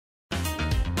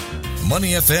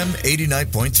Money FM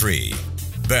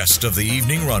 89.3. Best of the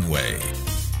evening runway.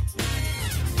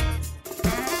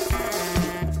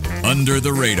 Under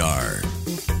the radar.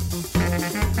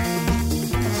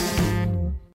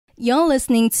 You're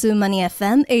listening to Money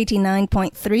FM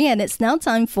 89.3 and it's now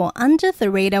time for Under the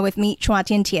Radar with me, Chua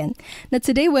Tian Tian. Now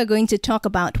today we're going to talk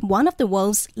about one of the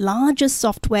world's largest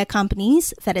software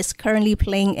companies that is currently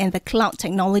playing in the cloud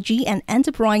technology and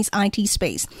enterprise IT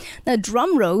space. Now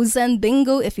drum rolls and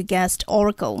bingo if you guessed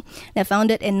Oracle. Now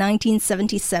founded in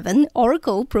 1977,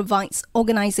 Oracle provides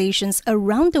organizations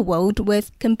around the world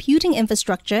with computing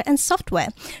infrastructure and software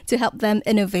to help them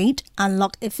innovate,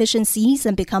 unlock efficiencies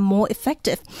and become more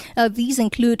effective. These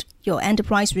include your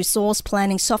enterprise resource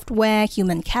planning software,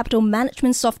 human capital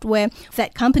management software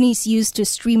that companies use to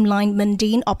streamline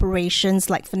mundane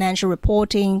operations like financial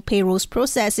reporting, payrolls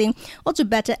processing, or to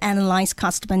better analyze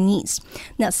customer needs.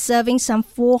 Now, serving some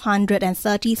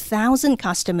 430,000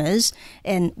 customers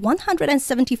in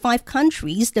 175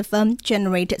 countries, the firm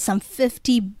generated some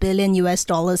 $50 billion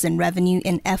in revenue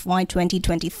in FY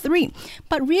 2023.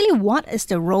 But really, what is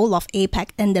the role of APAC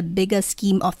in the bigger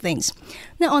scheme of things?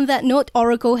 Now, on that note,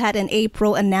 Oracle had in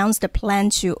April announced a plan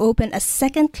to open a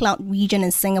second cloud region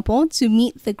in Singapore to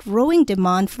meet the growing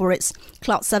demand for its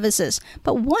cloud services.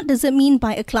 But what does it mean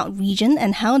by a cloud region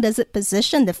and how does it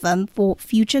position the firm for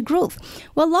future growth?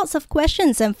 Well, lots of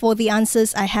questions, and for the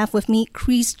answers I have with me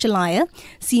Chris Jalaya,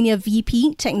 Senior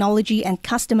VP Technology and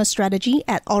Customer Strategy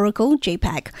at Oracle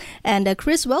JPAC. And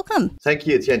Chris, welcome. Thank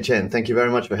you, Tian Chen. Thank you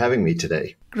very much for having me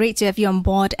today. Great to have you on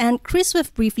board. And Chris,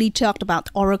 we've briefly talked about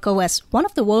Oracle as one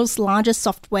of the world's largest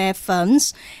software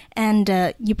firms, and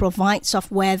you provide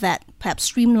software that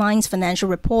perhaps streamlines financial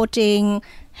reporting,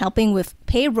 helping with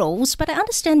payrolls. But I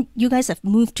understand you guys have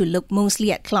moved to look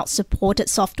mostly at cloud-supported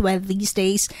software these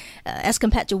days as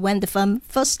compared to when the firm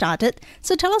first started.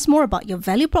 So tell us more about your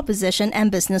value proposition and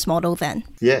business model then.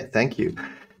 Yeah, thank you.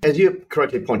 As you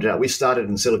correctly pointed out, we started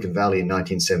in Silicon Valley in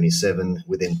 1977.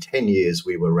 Within 10 years,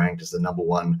 we were ranked as the number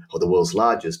one or the world's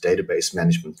largest database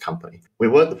management company. We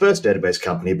weren't the first database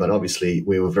company, but obviously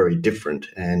we were very different.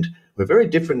 And we're very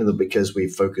different because we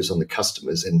focus on the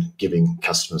customers and giving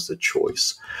customers the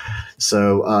choice.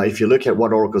 So if you look at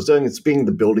what Oracle's doing, it's being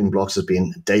the building blocks has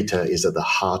been data is at the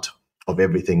heart of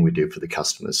everything we do for the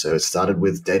customers. So it started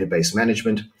with database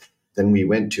management. Then we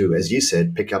went to, as you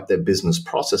said, pick up their business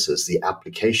processes, the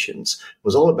applications. It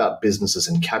was all about businesses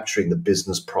and capturing the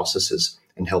business processes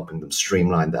and helping them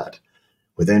streamline that.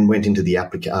 We then went into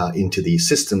the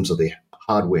systems of the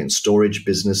hardware and storage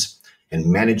business and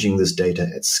managing this data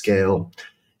at scale.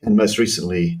 And most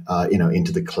recently,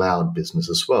 into the cloud business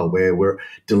as well, where we're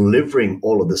delivering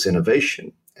all of this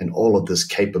innovation and all of this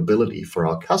capability for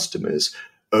our customers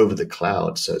over the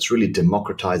cloud. So it's really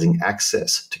democratizing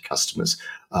access to customers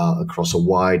across a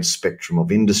wide spectrum of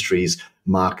industries,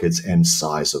 markets, and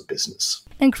size of business.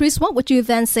 And Chris, what would you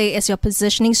then say is your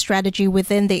positioning strategy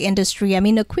within the industry? I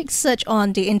mean, a quick search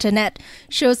on the internet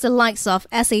shows the likes of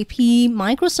SAP,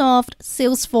 Microsoft,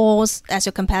 Salesforce as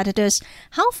your competitors.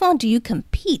 How far do you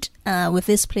compete with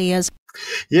these players?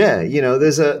 Yeah,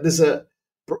 there's a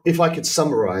if I could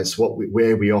summarize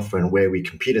where we offer and where we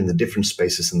compete in the different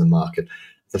spaces in the market.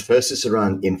 The first is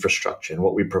around infrastructure and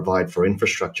what we provide for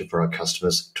infrastructure for our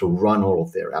customers to run all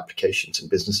of their applications and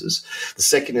businesses. The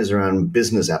second is around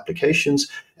business applications.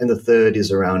 And the third is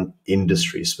around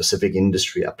specific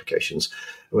industry applications,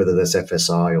 whether that's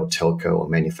FSI or telco or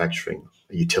manufacturing,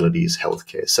 utilities,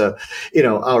 healthcare. So,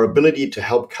 our ability to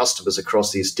help customers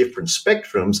across these different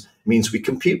spectrums means we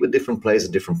compete with different players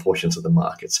in different portions of the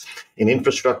markets. In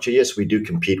infrastructure, yes, we do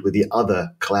compete with the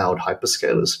other cloud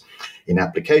hyperscalers. In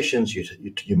applications,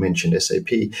 you mentioned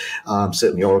SAP.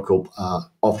 Certainly, Oracle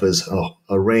offers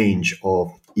a range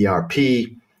of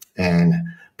ERP and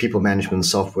people management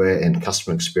software and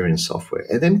customer experience software.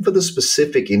 And then for the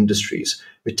specific industries,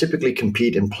 we typically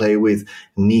compete and play with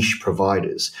niche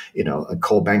providers, a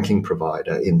core banking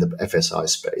provider in the FSI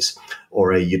space,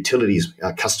 or a utilities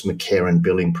customer care and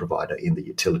billing provider in the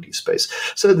utility space.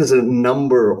 So there's a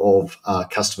number of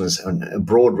customers and a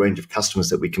broad range of customers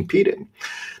that we compete in.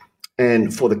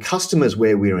 And for the customers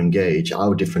where we're engaged,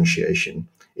 our differentiation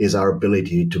is our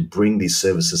ability to bring these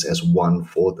services as one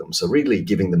for them. So really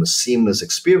giving them a seamless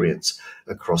experience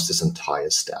across this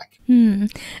entire stack. And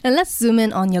let's zoom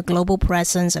in on your global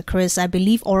presence, Chris. I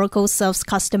believe Oracle serves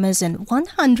customers in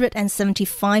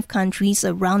 175 countries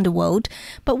around the world.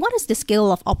 But what is the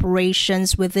scale of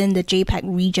operations within the JPAC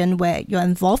region where you're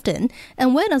involved in?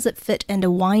 And where does it fit in the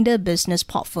wider business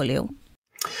portfolio?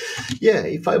 Yeah,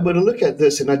 if I were to look at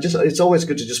this, and it's always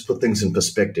good to just put things in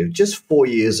perspective. Just 4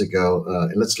 years ago,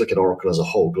 and let's look at Oracle as a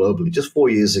whole globally. Just 4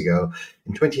 years ago,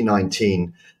 in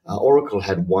 2019, Oracle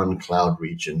had one cloud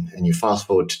region, and you fast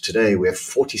forward to today, we have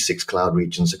 46 cloud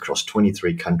regions across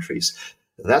 23 countries.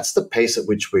 That's the pace at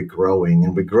which we're growing,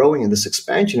 and this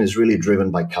expansion is really driven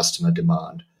by customer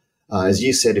demand. As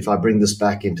you said, if I bring this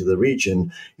back into the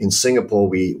region, in Singapore,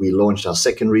 we launched our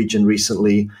second region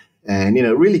recently. And,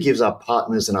 it really gives our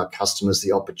partners and our customers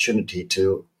the opportunity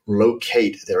to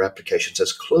locate their applications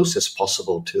as close as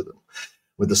possible to them.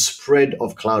 With the spread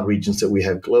of cloud regions that we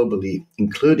have globally,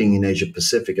 including in Asia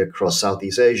Pacific, across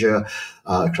Southeast Asia,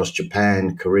 across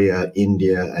Japan, Korea,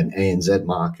 India, and ANZ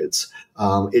markets,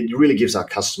 it really gives our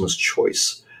customers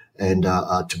choice and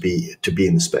to be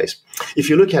in the space. If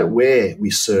you look at where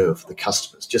we serve the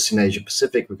customers, just in Asia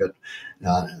Pacific, we've got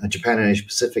Japan and Asia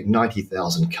Pacific,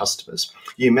 90,000 customers.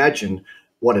 You imagine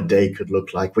what a day could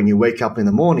look like when you wake up in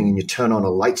the morning and you turn on a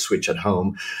light switch at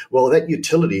home. Well, that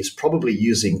utility is probably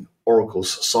using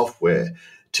Oracle's software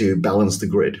to balance the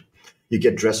grid. You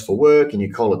get dressed for work and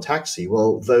you call a taxi.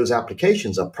 Well, those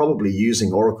applications are probably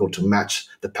using Oracle to match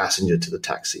the passenger to the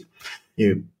taxi.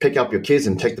 You pick up your kids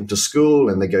and take them to school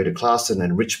and they go to class and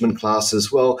enrichment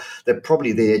classes. Well, their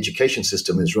education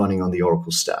system is running on the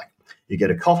Oracle stack. You get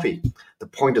a coffee, the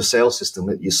point of sale system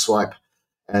that you swipe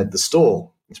at the store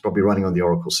is probably running on the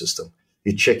Oracle system.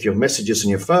 You check your messages on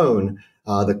your phone,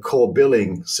 the core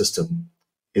billing system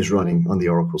is running on the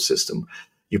Oracle system.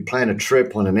 You plan a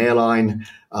trip on an airline,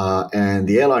 and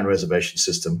the airline reservation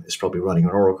system is probably running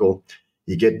on Oracle.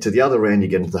 You get to the other end, you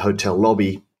get into the hotel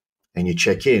lobby, and you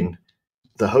check in.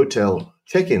 The hotel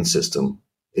check-in system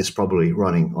is probably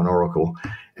running on Oracle,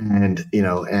 and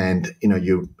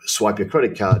you swipe your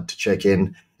credit card to check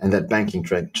in, and that banking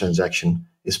transaction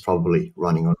is probably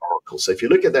running on Oracle. So if you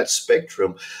look at that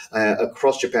spectrum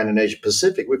across Japan and Asia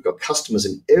Pacific, we've got customers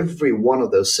in every one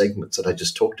of those segments that I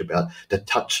just talked about that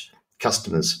touch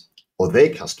customers or their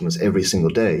customers every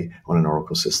single day on an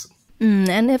Oracle system.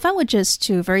 And if I were just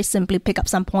to very simply pick up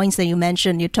some points that you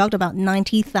mentioned, you talked about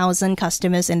 90,000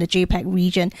 customers in the JPAC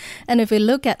region. And if we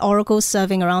look at Oracle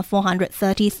serving around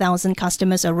 430,000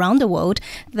 customers around the world,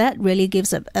 that really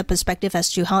gives a perspective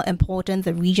as to how important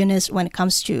the region is when it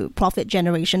comes to profit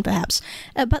generation, perhaps.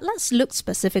 But let's look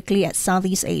specifically at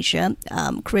Southeast Asia.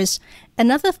 Chris,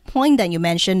 another point that you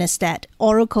mentioned is that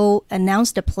Oracle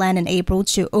announced a plan in April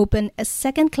to open a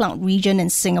second cloud region in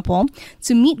Singapore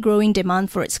to meet growing demand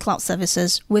for its cloud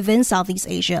services within Southeast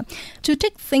Asia. To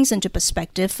take things into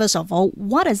perspective, first of all,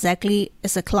 what exactly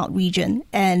is a cloud region,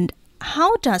 and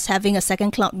how does having a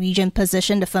second cloud region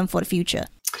position the firm for the future?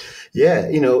 Yeah,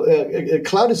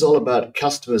 cloud is all about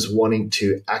customers wanting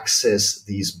to access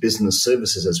these business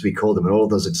services, as we call them, and all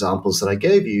those examples that I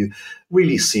gave you,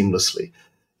 really seamlessly.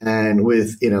 And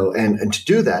with, and to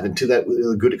do that with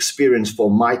a good experience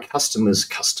for my customer's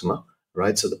customer,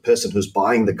 right? So the person who's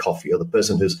buying the coffee or the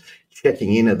person who's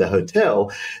checking in at the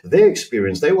hotel, their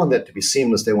experience, they want that to be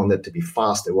seamless. They want that to be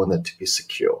fast. They want that to be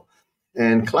secure.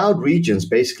 And cloud regions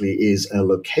basically is a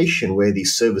location where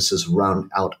these services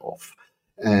run out of.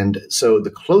 And so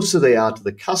the closer they are to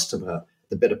the customer,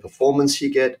 the better performance you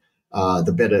get,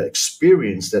 the better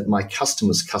experience that my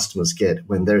customers get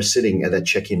when they're sitting at that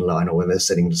check-in line or when they're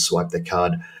sitting to swipe their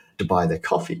card to buy their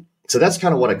coffee. So that's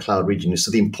kind of what a cloud region is.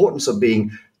 So the importance of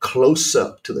being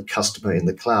closer to the customer in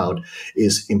the cloud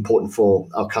is important for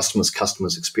our customers'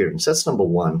 experience. That's number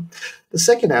one. The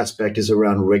second aspect is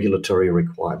around regulatory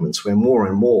requirements, where more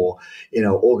and more,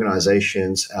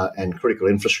 organizations and critical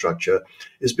infrastructure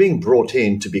is being brought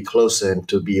in to be closer and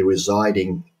to be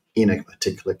residing in a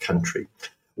particular country.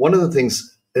 One of the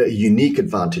things, a unique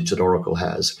advantage that Oracle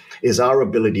has is our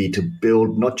ability to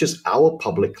build not just our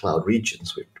public cloud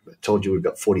regions. We've told you we've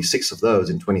got 46 of those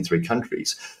in 23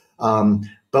 countries.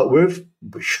 But we've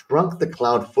shrunk the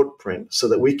cloud footprint so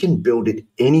that we can build it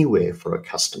anywhere for a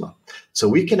customer. So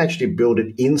we can actually build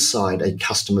it inside a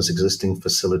customer's existing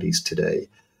facilities today.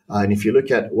 And if you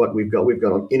look at what we've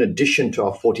got, in addition to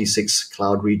our 46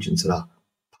 cloud regions that are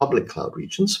public cloud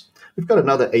regions, we've got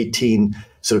another 18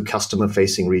 sort of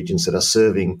customer-facing regions that are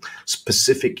serving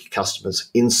specific customers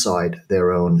inside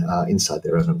their own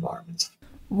environments.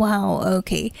 Wow,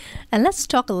 okay. And let's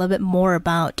talk a little bit more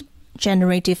about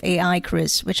generative AI,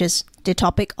 Chris, which is the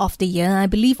topic of the year. I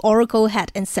believe Oracle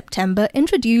had in September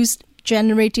introduced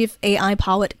generative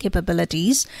AI-powered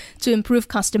capabilities to improve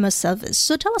customer service.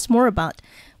 So tell us more about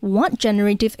what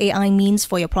generative AI means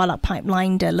for your product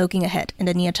pipeline looking ahead in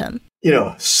the near term.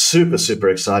 Super, super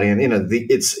exciting. And,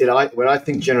 when I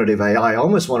think generative AI, I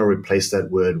almost want to replace that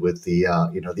word with the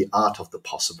art of the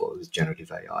possible is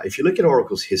generative AI. If you look at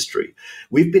Oracle's history,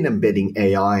 we've been embedding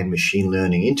AI and machine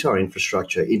learning into our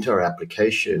infrastructure, into our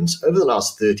applications over the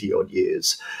last 30 odd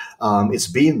years. It's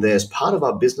been there as part of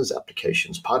our business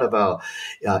applications, part of our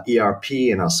ERP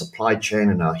and our supply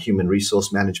chain and our human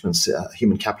resource management,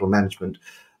 human capital management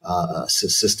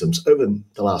systems over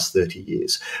the last 30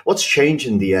 years. What's changed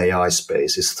in the AI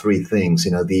space is three things.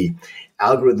 The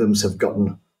algorithms have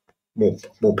gotten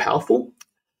more powerful,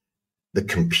 the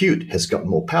compute has gotten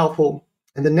more powerful,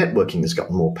 and the networking has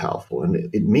gotten more powerful.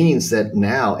 And it means that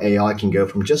now AI can go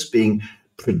from just being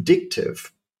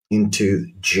predictive into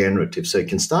generative. So it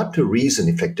can start to reason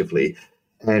effectively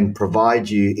and provide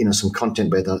you, some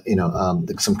content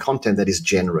some content that is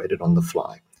generated on the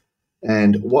fly.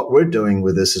 And what we're doing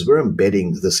with this is we're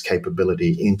embedding this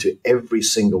capability into every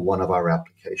single one of our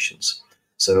applications.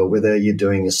 So whether you're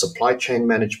doing a supply chain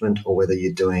management or whether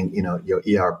you're doing, your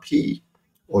ERP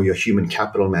or your human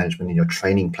capital management and your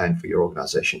training plan for your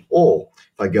organization, or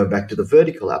if I go back to the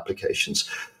vertical applications,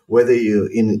 whether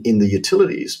you're in the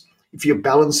utilities, if you're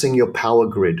balancing your power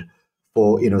grid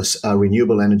for,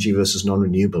 renewable energy versus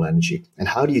non-renewable energy, and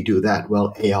how do you do that?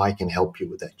 Well, AI can help you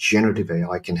with that. Generative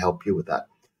AI can help you with that.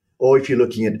 Or if you're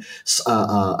looking at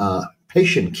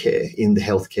patient care in the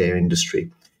healthcare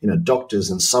industry,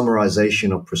 doctors and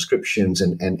summarization of prescriptions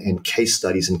and case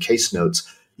studies and case notes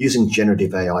using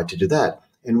generative AI to do that.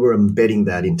 And we're embedding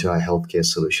that into our healthcare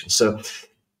solutions. So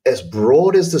as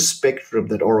broad as the spectrum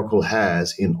that Oracle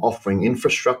has in offering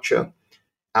infrastructure,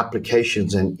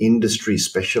 applications, and industry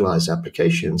specialized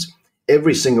applications,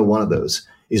 every single one of those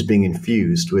is being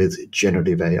infused with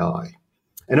generative AI.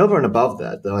 And over and above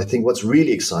that, though, I think what's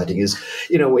really exciting is,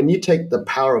 when you take the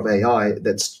power of AI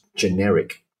that's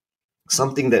generic,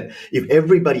 something that if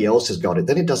everybody else has got it,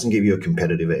 then it doesn't give you a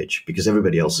competitive edge because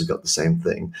everybody else has got the same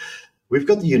thing. We've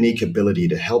got the unique ability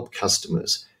to help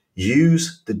customers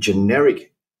use the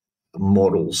generic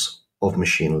models of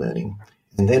machine learning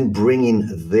and then bring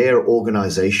in their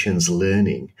organization's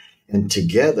learning and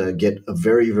together get a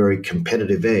very, very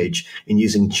competitive edge in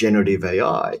using generative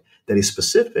AI that is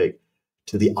specific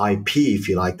to the IP, if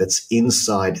you like, that's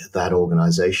inside that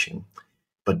organization.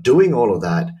 But doing all of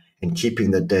that and keeping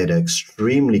the data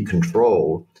extremely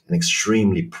controlled and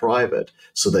extremely private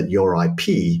so that your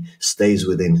IP stays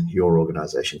within your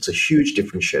organization. It's a huge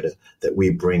differentiator that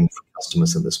we bring for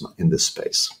customers in this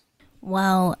space.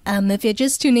 Wow. If you're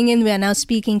just tuning in, we are now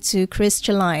speaking to Chris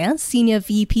Chalaya, Senior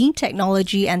VP,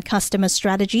 Technology and Customer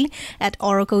Strategy at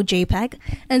Oracle JPAC.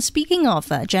 And speaking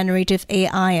of generative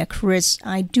AI, Chris,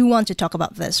 I do want to talk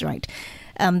about this, right?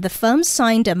 The firm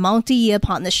signed a multi-year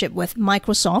partnership with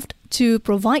Microsoft to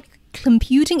provide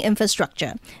computing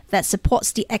infrastructure that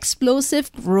supports the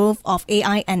explosive growth of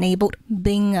AI-enabled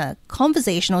Bing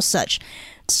conversational search.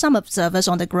 Some observers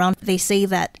on the ground, they say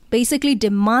that basically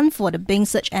demand for the Bing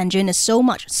search engine is so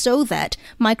much so that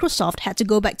Microsoft had to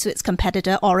go back to its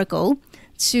competitor Oracle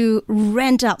to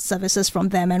rent out services from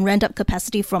them and rent out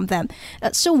capacity from them.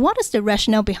 So what is the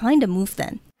rationale behind the move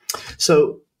then?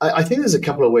 So I think there's a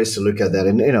couple of ways to look at that.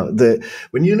 And,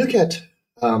 when you look at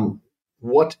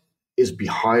what is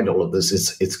behind all of this,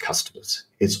 it's customers.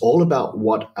 It's all about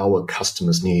what our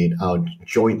customers need, our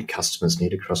joint customers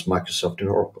need across Microsoft and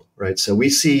Oracle, right? So we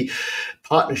see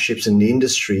partnerships in the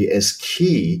industry as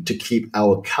key to keep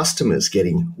our customers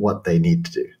getting what they need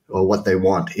to do or what they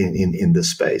want in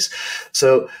this space.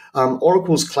 So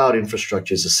Oracle's cloud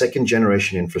infrastructure is a second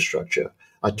generation infrastructure.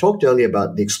 I talked earlier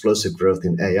about the explosive growth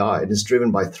in AI. It is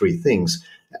driven by three things: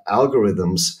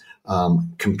 algorithms,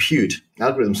 compute,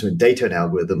 algorithms with data and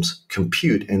algorithms,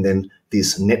 compute, and then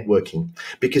this networking.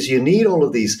 Because you need all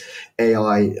of these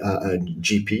AI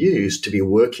GPUs to be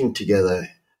working together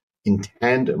in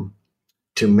tandem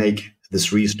to make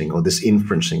this reasoning or this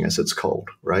inferencing, as it's called,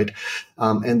 right?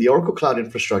 And the Oracle Cloud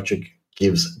Infrastructure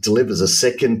delivers a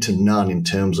second to none in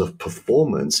terms of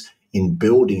performance in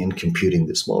building and computing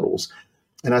these models.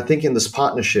 And I think in this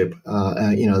partnership,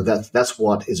 that's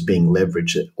what is being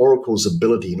leveraged, Oracle's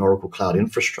ability in Oracle Cloud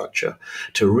Infrastructure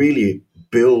to really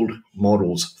build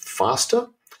models faster,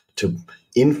 to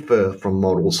infer from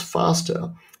models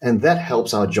faster, and that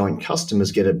helps our joint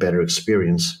customers get a better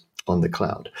experience on the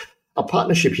cloud. Our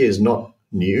partnership here is not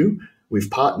new.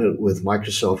 We've partnered with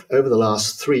Microsoft over the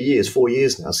last 4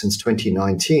 years now, since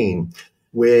 2019,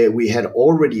 where we had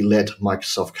already let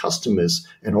Microsoft customers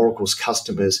and Oracle's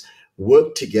customers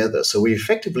work together. So we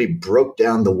effectively broke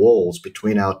down the walls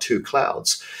between our two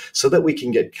clouds so that we can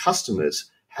get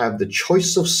customers have the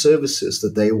choice of services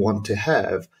that they want to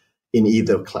have in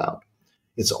either cloud.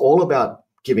 It's all about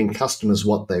giving customers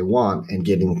what they want and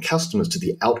getting customers to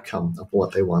the outcome of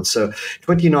what they want. So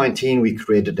 2019, we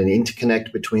created an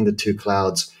interconnect between the two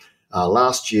clouds.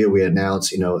 Last year, we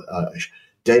announced,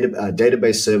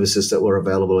 database services that were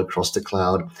available across the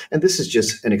cloud. And this is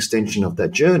just an extension of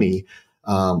that journey,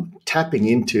 tapping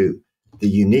into the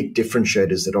unique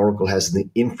differentiators that Oracle has in the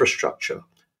infrastructure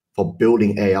for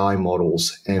building AI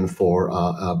models and for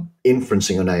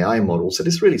inferencing on AI models that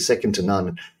is really second to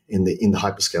none in the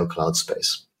hyperscale cloud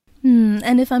space.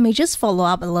 And if I may just follow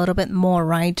up a little bit more,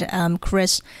 right,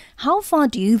 Chris, how far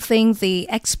do you think the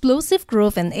explosive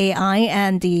growth in AI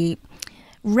and the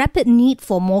rapid need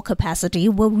for more capacity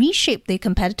will reshape the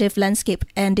competitive landscape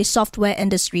and the software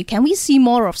industry? Can we see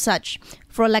more of such,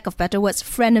 for lack of better words,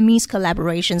 frenemies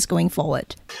collaborations going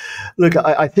forward? Look,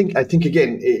 I think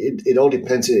again, it all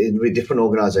depends. Different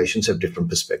organizations have different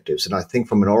perspectives. And I think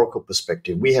from an Oracle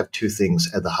perspective, we have two things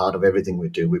at the heart of everything we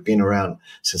do. We've been around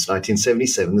since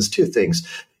 1977. There's two things.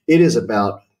 It is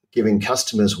about giving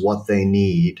customers what they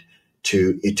need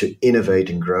to innovate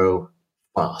and grow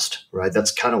fast, right? That's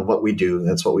kind of what we do.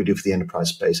 That's what we do for the enterprise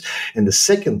space. And the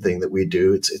second thing that we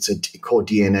do, it's a core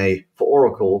DNA for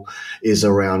Oracle, is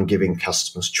around giving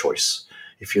customers choice.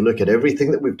 If you look at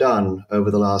everything that we've done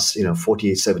over the last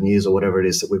 47 years or whatever it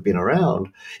is that we've been around,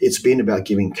 it's been about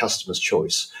giving customers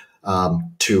choice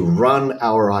to run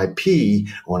our IP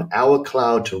on our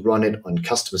cloud, to run it on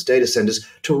customers' data centers,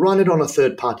 to run it on a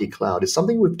third-party cloud. It's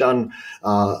something we've done.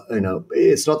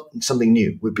 It's not something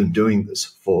new. We've been doing this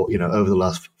for over the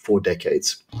last 4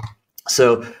 decades.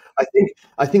 So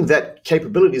I think that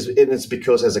capability is, and it's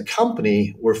because as a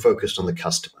company we're focused on the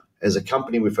customer. As a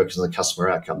company, we focus on the customer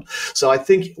outcome. So I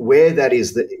think where that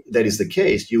is the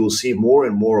case, you will see more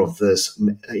and more of this,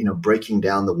 breaking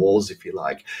down the walls, if you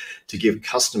like, to give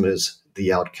customers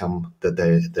the outcome that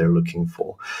they're looking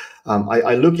for.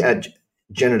 I look at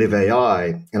generative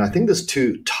AI, and I think there's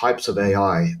two types of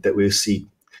AI that we see.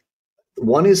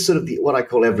 One is sort of what I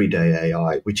call everyday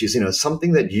AI, which is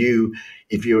something that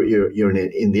if you're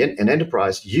in an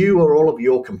enterprise, you or all of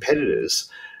your competitors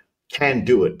can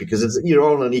do it because you're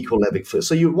on an equal level first.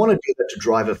 So you want to do that to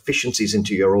drive efficiencies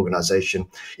into your organization.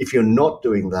 If you're not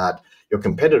doing that, your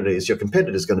competitor is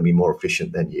going to be more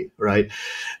efficient than you, right?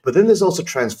 But then there's also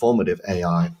transformative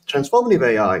AI. Transformative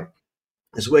AI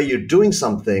is where you're doing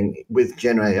something with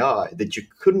Gen AI that you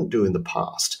couldn't do in the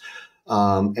past.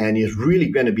 And it's really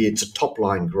going to be, it's a top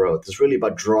line growth. It's really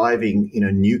about driving,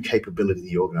 new capability in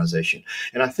the organization.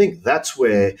 And I think that's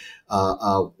where,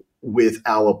 with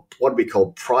our what we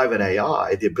call private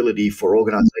AI, the ability for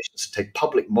organizations to take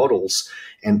public models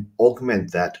and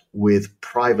augment that with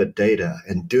private data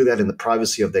and do that in the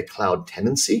privacy of their cloud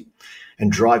tenancy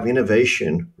and drive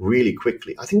innovation really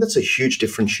quickly. I think that's a huge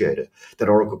differentiator that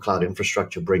Oracle Cloud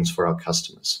Infrastructure brings for our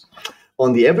customers.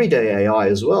 On the everyday AI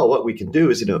as well, what we can do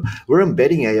is, we're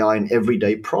embedding AI in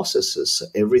everyday processes. So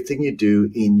everything you do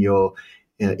in your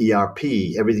ERP,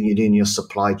 everything you do in your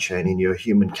supply chain, in your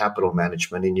human capital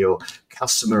management, in your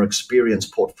customer experience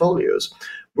portfolios,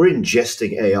 we're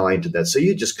ingesting AI into that. So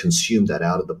you just consume that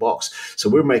out of the box. So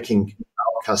we're making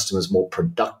our customers more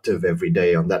productive every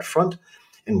day on that front.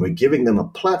 And we're giving them a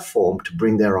platform to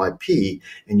bring their IP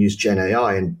and use Gen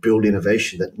AI and build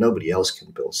innovation that nobody else can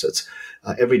build. So it's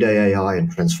everyday AI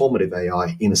and transformative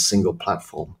AI in a single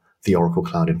platform, the Oracle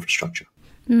Cloud Infrastructure.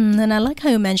 And I like how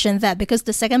you mentioned that, because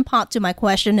the second part to my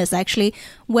question is actually,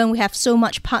 when we have so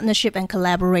much partnership and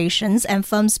collaborations and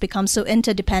firms become so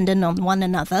interdependent on one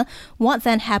another, what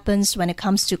then happens when it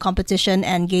comes to competition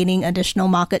and gaining additional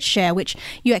market share, which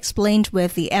you explained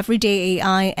with the everyday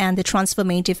AI and the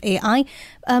transformative AI.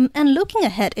 And looking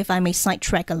ahead, if I may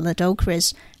sidetrack a little,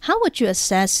 Chris, how would you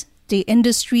assess the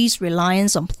industry's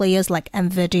reliance on players like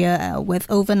NVIDIA with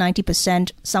over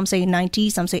 90%, some say 90,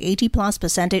 some say 80 plus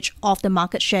percentage of the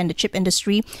market share in the chip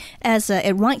industry as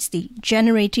it rides the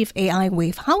generative AI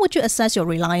wave? How would you assess your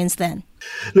reliance then?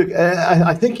 Look,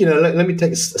 I think, let me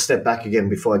take a step back again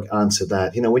before I answer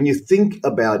that. When you think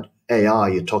about AI,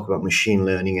 you talk about machine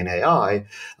learning and AI,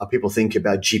 people think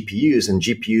about GPUs, and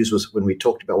GPUs was, when we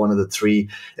talked about one of the 3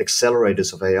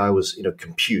 accelerators of AI was,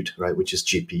 compute, right, which is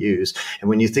GPUs. And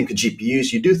when you think of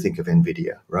GPUs, you do think of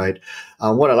NVIDIA, right?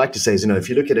 What I like to say is, if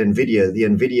you look at NVIDIA, the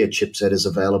NVIDIA chipset is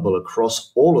available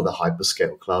across all of the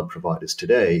hyperscale cloud providers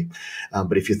today.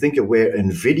 But if you think of where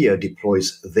NVIDIA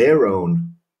deploys their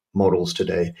own models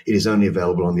today, it is only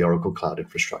available on the Oracle Cloud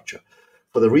Infrastructure.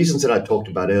 For the reasons that I talked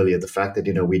about earlier, the fact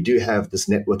that, we do have this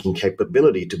networking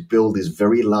capability to build these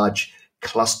very large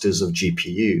clusters of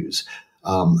GPUs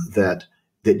that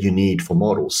you need for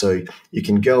models. So you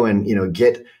can go and,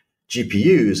 get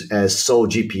GPUs as sole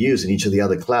GPUs in each of the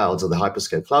other clouds or the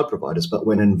hyperscale cloud providers. But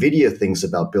when NVIDIA thinks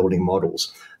about building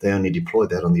models, they only deploy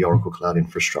that on the Oracle Cloud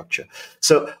infrastructure.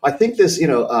 So I think there's,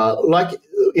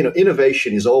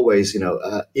 innovation is always,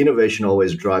 innovation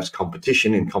always drives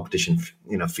competition, and competition,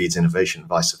 feeds innovation,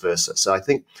 vice versa. So I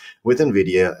think with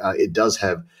NVIDIA, it does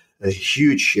have a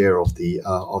huge share of the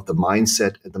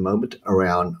mindset at the moment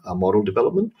around model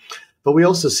development. But we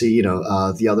also see,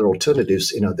 the other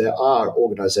alternatives. There are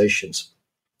organizations.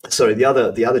 Sorry, the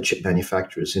other chip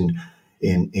manufacturers in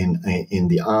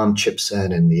the ARM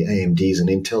chipset and the AMDs and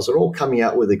Intels are all coming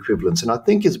out with equivalents. And I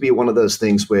think it's be one of those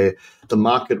things where the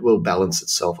market will balance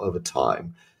itself over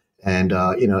time. And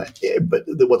but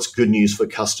what's good news for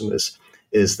customers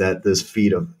is that there's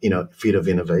feed of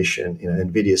innovation.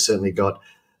 NVIDIA certainly got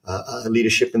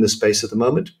leadership in the space at the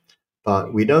moment.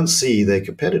 But we don't see their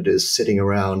competitors sitting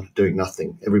around doing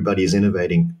nothing. Everybody is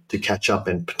innovating to catch up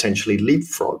and potentially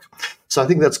leapfrog. So I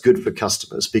think that's good for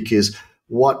customers, because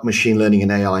what machine learning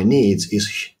and AI needs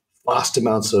is vast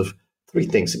amounts of three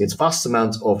things. It's vast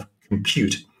amounts of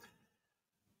compute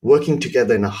working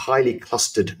together in a highly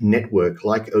clustered network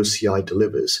like OCI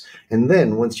delivers. And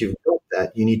then once you've got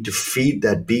that, you need to feed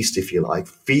that beast, if you like,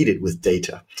 feed it with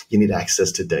data. You need access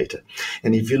to data.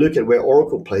 And if you look at where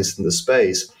Oracle plays in the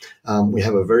space, we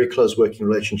have a very close working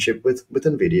relationship with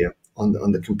NVIDIA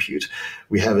on the compute.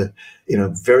 We have a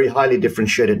very highly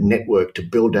differentiated network to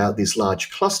build out these large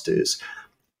clusters.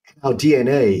 Our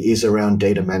DNA is around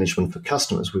data management for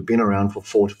customers. We've been around for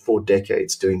four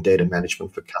decades doing data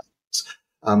management for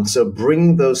customers. So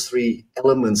bringing those three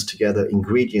elements together,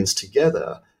 ingredients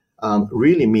together,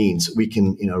 really means we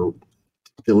can,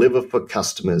 deliver for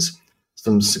customers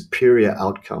some superior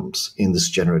outcomes in this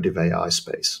generative AI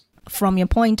space. From your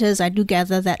pointers, I do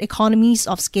gather that economies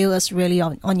of scale is really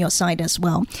on your side as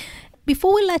well.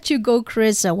 Before we let you go,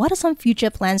 Chris, what are some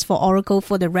future plans for Oracle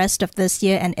for the rest of this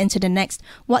year and into the next?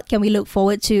 What can we look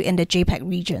forward to in the JPAC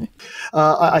region?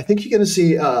 I think you're going to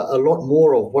see a lot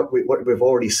more of what we've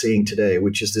already seen today,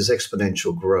 which is this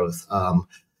exponential growth.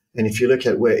 And if you look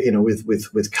at where,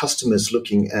 with customers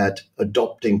looking at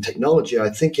adopting technology, I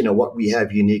think, what we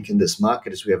have unique in this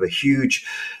market is we have a huge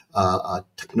a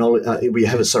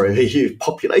huge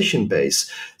population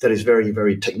base that is very,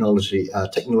 very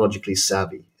technologically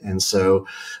savvy. And so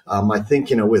I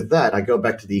think, with that, I go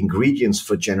back to the ingredients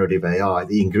for generative AI.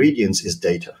 The ingredients is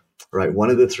data, right? One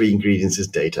of the three ingredients is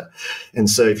data. And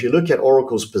so if you look at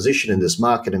Oracle's position in this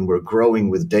market, and we're growing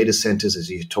with data centers, as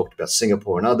you talked about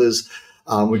Singapore and others,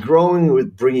 we're growing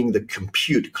with bringing the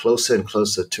compute closer and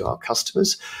closer to our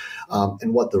customers.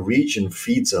 And what the region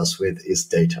feeds us with is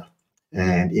data.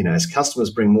 And, as customers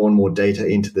bring more and more data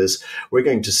into this, we're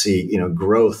going to see,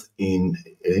 growth in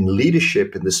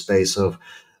leadership in the space of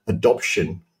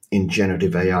adoption in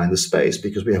generative AI in the space,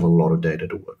 because we have a lot of data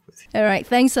to work with. All right.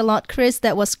 Thanks a lot, Chris.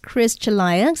 That was Chris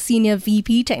Chalaya, Senior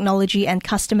VP Technology and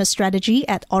Customer Strategy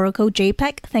at Oracle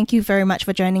JPAC. Thank you very much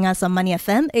for joining us on Money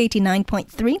FM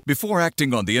 89.3. Before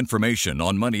acting on the information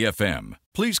on Money FM,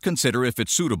 please consider if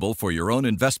it's suitable for your own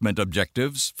investment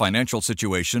objectives, financial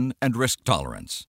situation, and risk tolerance.